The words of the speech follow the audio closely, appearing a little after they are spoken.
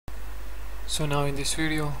So now in this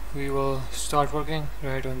video we will start working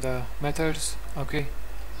right on the methods. Okay,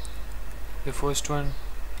 the first one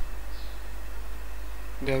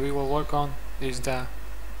that we will work on is the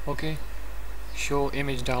show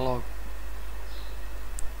image dialog.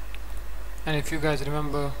 And if you guys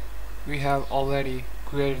remember, we have already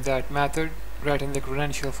created that method right in the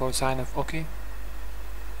credential for sign up. Okay,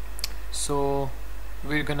 so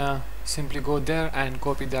we're gonna simply go there and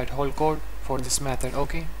copy that whole code for this method.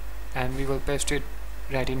 Okay, and we will paste it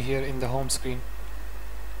right in here in the home screen.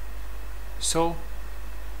 So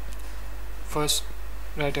first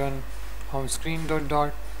write on home screen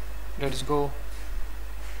dot. Let's go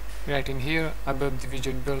right in here above the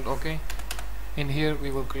widget build. Okay, in here we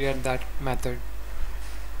will create that method.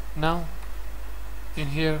 Now in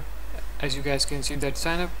here, as you guys can see, that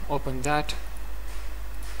sign up, open that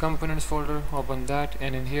components folder, open that,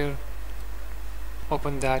 and in here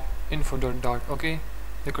open that info dot. Okay,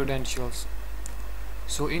 the credentials.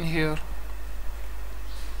 So in here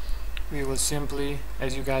we will simply,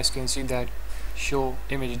 as you guys can see, that show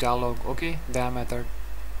image dialog. Okay, that method,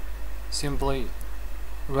 simply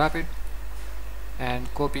wrap it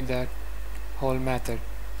and copy that whole method.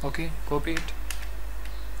 Okay, copy it,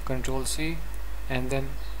 Control C, and then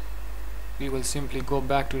we will simply go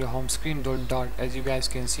back to the home screen dot, as you guys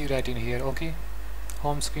can see right in here. Okay,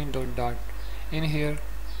 home screen dot. In here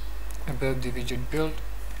above the widget build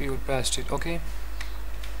we will paste it. Okay,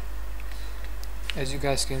 as you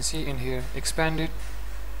guys can see in here, expand it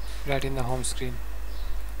right in the home screen.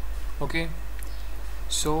 Okay,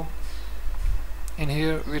 so in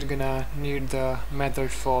here we're gonna need the method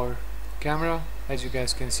for camera, as you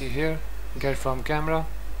guys can see here, get from camera.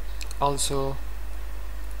 Also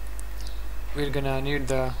we're gonna need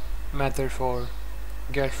the method for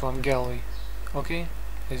get from gallery. Okay,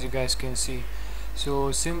 as you guys can see.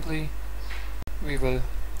 So simply we will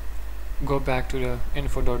go back to the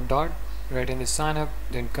info dot right in the sign up,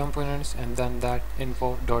 then components, and then that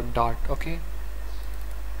info dot. Okay,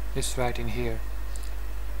 it's right in here.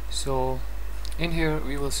 So in here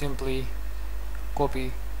we will simply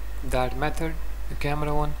copy that method, the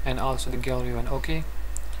camera one, and also the gallery one. Okay,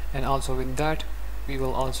 and also with that we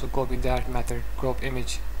will also copy that method, crop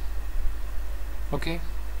image. Okay,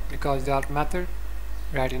 because that method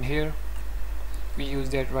right in here, we use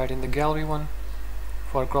that right in the gallery one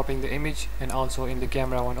for cropping the image, and also in the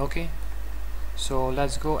camera one. Okay, so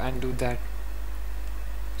let's go and do that.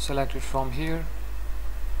 Select it from here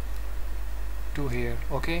to here.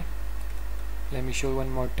 Okay, let me show you one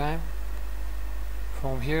more time.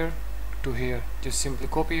 From here to here, just simply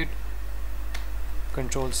copy it,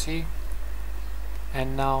 Control C,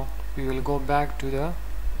 and now we will go back to the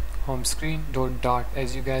home screen dot,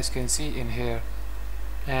 as you guys can see in here,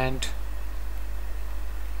 and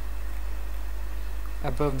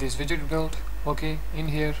above this widget build. Okay, in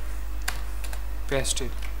here paste it.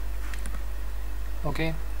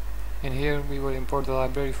 Okay, in here we will import the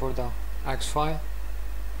library for the X file,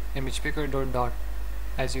 image picker dot.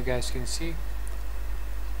 As you guys can see,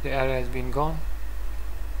 the error has been gone.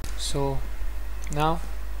 So now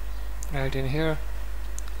right in here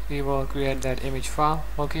we will create that image file.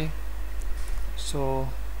 Okay, so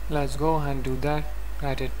let's go and do that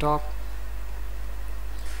right at top.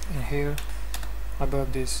 In here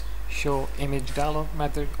above this show image dialog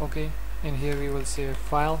method. Okay, in here we will say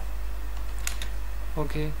file.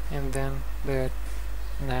 Okay, and then the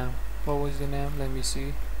name, what was the name? Let me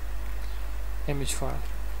see, image file.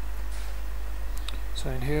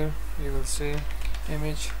 So in here we will say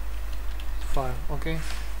image file.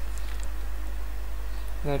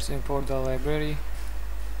 Let's import the library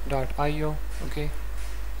 .io.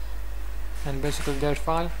 And basically that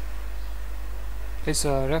file is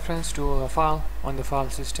a reference to a file on the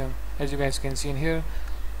file system. As you guys can see in here,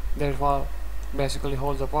 that file basically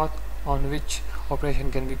holds a path on which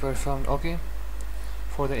operation can be performed,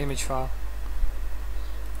 for the image file,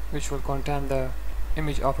 which will contain the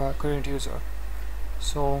image of a current user.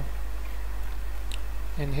 So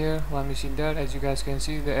in here, let me see that, as you guys can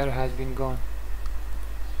see, the error has been gone,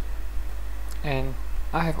 and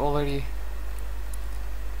I have already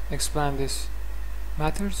explained these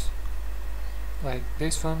methods, like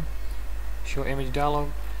this one, show image dialog,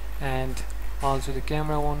 and also the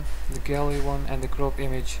camera one, the gallery one, and the crop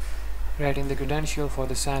image right in the credential for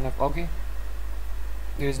the sign up.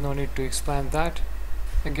 There is no need to explain that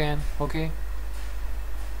again.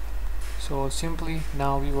 So simply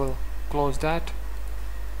now we will close that,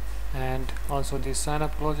 and also this sign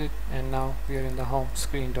up, close it, and now we are in the home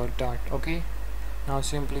screen dot. Now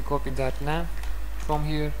simply copy that name from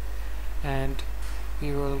here, and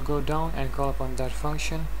we will go down and call upon that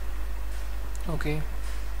function.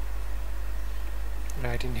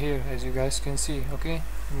 right in here, as you guys can see. Okay,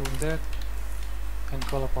 remove that and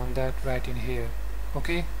call upon that right in here.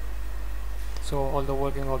 Okay, so all the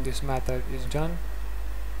working of this method is done.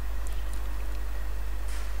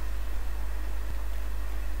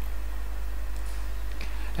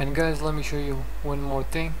 And guys, let me show you one more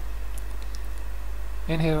thing.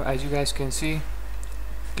 In here, as you guys can see,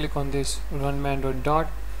 click on this run man.dot.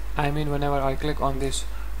 I mean, whenever I click on this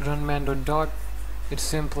run man.dot, it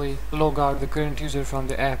simply log out the current user from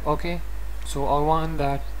the app. Okay, so I want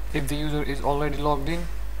that if the user is already logged in,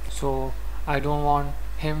 so I don't want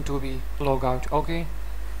him to be log out. Okay,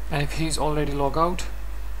 and if he's already logged out,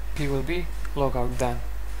 he will be log out then.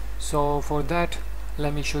 So for that,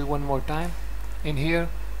 let me show you one more time. In here,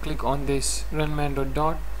 click on this run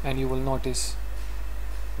man.dot and you will notice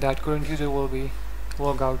that current user will be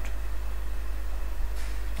log out.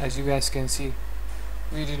 As you guys can see,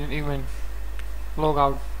 we didn't even log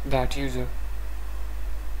out that user,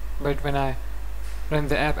 but when I run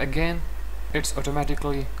the app again, it's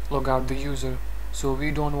automatically log out the user. So we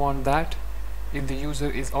don't want that. If the user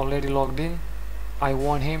is already logged in, I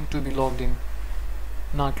want him to be logged in,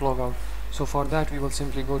 not log out. So for that, we will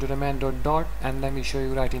simply go to the man.dot and let me show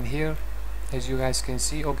you right in here. As you guys can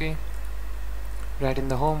see, okay, right in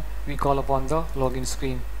the home, we call upon the login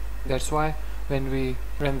screen. That's why when we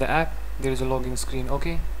run the app, there is a login screen.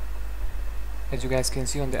 Okay, as you guys can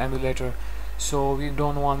see on the emulator. So we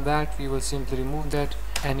don't want that. We will simply remove that,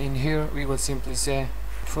 and in here we will simply say,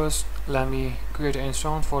 first let me create an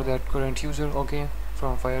instance for that current user. Okay,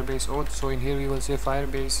 from Firebase auth. So in here we will say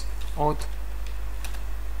Firebase auth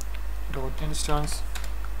dot instance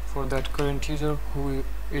for that current user who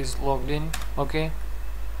is logged in. Okay,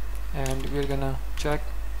 and we're gonna check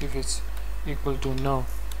if it's equal to no.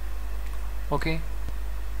 Okay,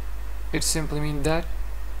 it simply means that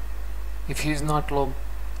if he is not logged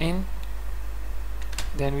in,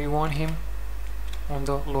 then we want him on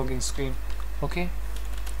the login screen. Okay,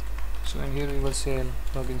 so in here we will say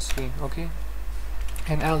login screen. Okay,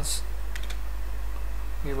 and else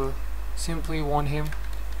we will simply want him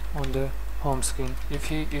on the home screen if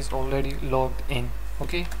he is already logged in.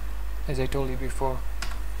 Okay, as I told you before.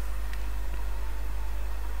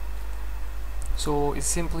 So it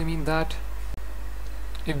simply means that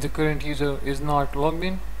if the current user is not logged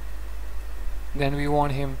in, then we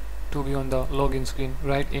want him to be on the login screen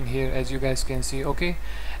right in here, as you guys can see. Okay,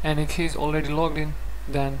 and if he's already logged in,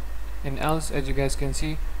 then in else, as you guys can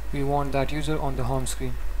see, we want that user on the home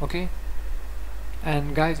screen. Okay,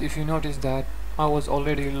 and guys, if you notice that I was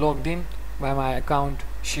already logged in by my account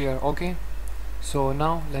share. Okay, so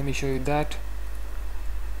now let me show you that.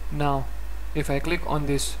 Now if I click on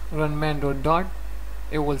this run man.dot,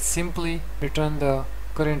 it will simply return the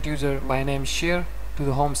current user by name share to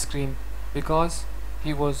the home screen because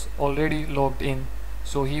he was already logged in,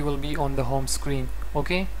 so he will be on the home screen.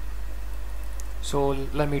 Okay, so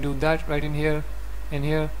let me do that right in here. In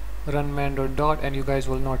here, run man.dot, and you guys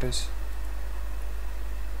will notice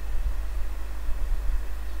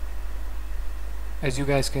as you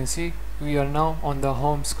guys can see, we are now on the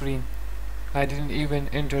home screen. I didn't even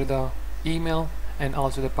enter the email and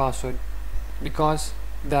also the password because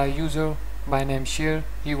the user by name share,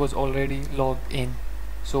 he was already logged in,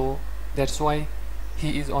 so that's why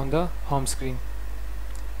he is on the home screen.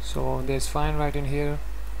 So that's fine right in here.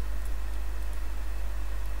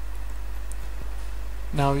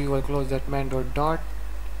 Now we will close that man.dot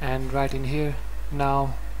and right in here.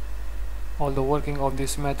 Now all the working of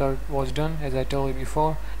this method was done, as I told you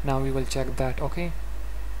before. Now we will check that. Okay,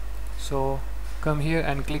 so come here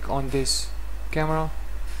and click on this camera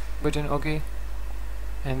button. Okay,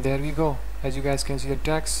 and there we go. As you guys can see, the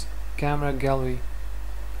text camera gallery.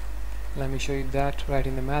 Let me show you that right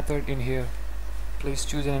in the method in here. Please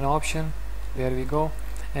choose an option. There we go.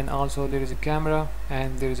 And also there is a camera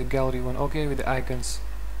and there is a gallery one. Okay, with the icons,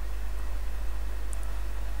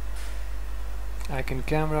 icon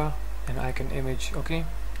camera and icon image. Okay,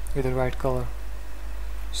 with the right color.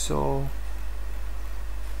 So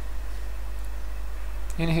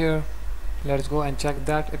in here, let's go and check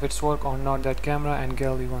that if it's work or not, that camera and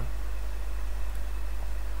gallery one.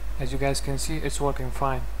 As you guys can see, it's working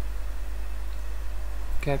fine.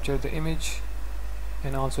 Capture the image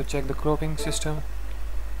and also check the cropping system.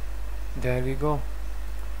 There we go,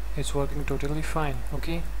 it's working totally fine.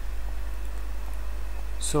 Okay,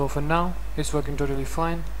 so for now it's working totally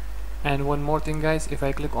fine. And one more thing guys, if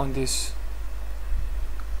I click on this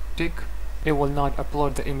tick, it will not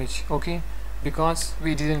upload the image. Okay, because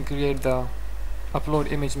we didn't create the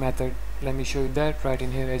upload image method. Let me show you that right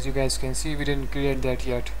in here. As you guys can see, we didn't create that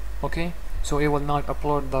yet. Okay, so it will not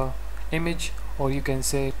upload the image, or you can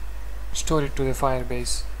say store it to the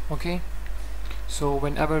Firebase. Okay, so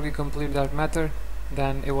whenever we complete that method,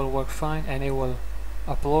 then it will work fine and it will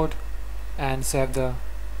upload and save the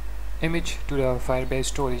image to the Firebase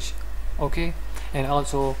storage. Okay, and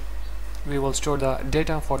also we will store the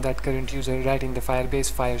data for that current user right in the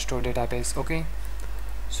Firebase Firestore database. Okay,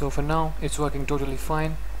 so for now it's working totally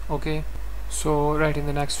fine. Okay, so right in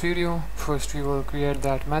the next video, first we will create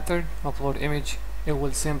that method upload image. It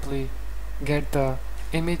will simply get the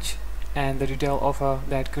image and the detail of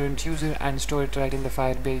that current user and store it right in the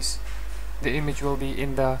Firebase. The image will be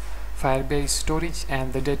in the Firebase storage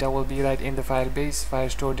and the data will be right in the Firebase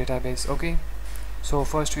Firestore database. Okay, so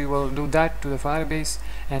first we will do that to the Firebase,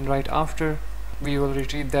 and right after we will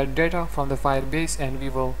retrieve that data from the Firebase and we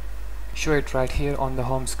will show it right here on the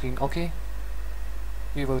home screen. Okay,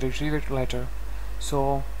 we will retrieve it later.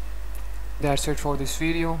 So that's it for this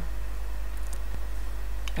video.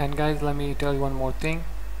 And guys, let me tell you one more thing.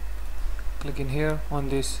 Click in here on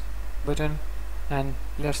this button and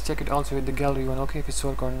let's check it also with the gallery one. Okay, if it's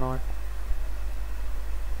work or not.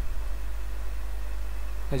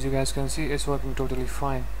 As you guys can see, it's working totally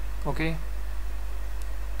fine. Okay,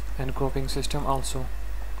 and cropping system also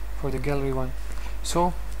for the gallery one.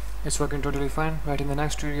 So it's working totally fine. Right in the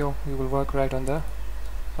next video we will work right on the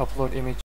upload image.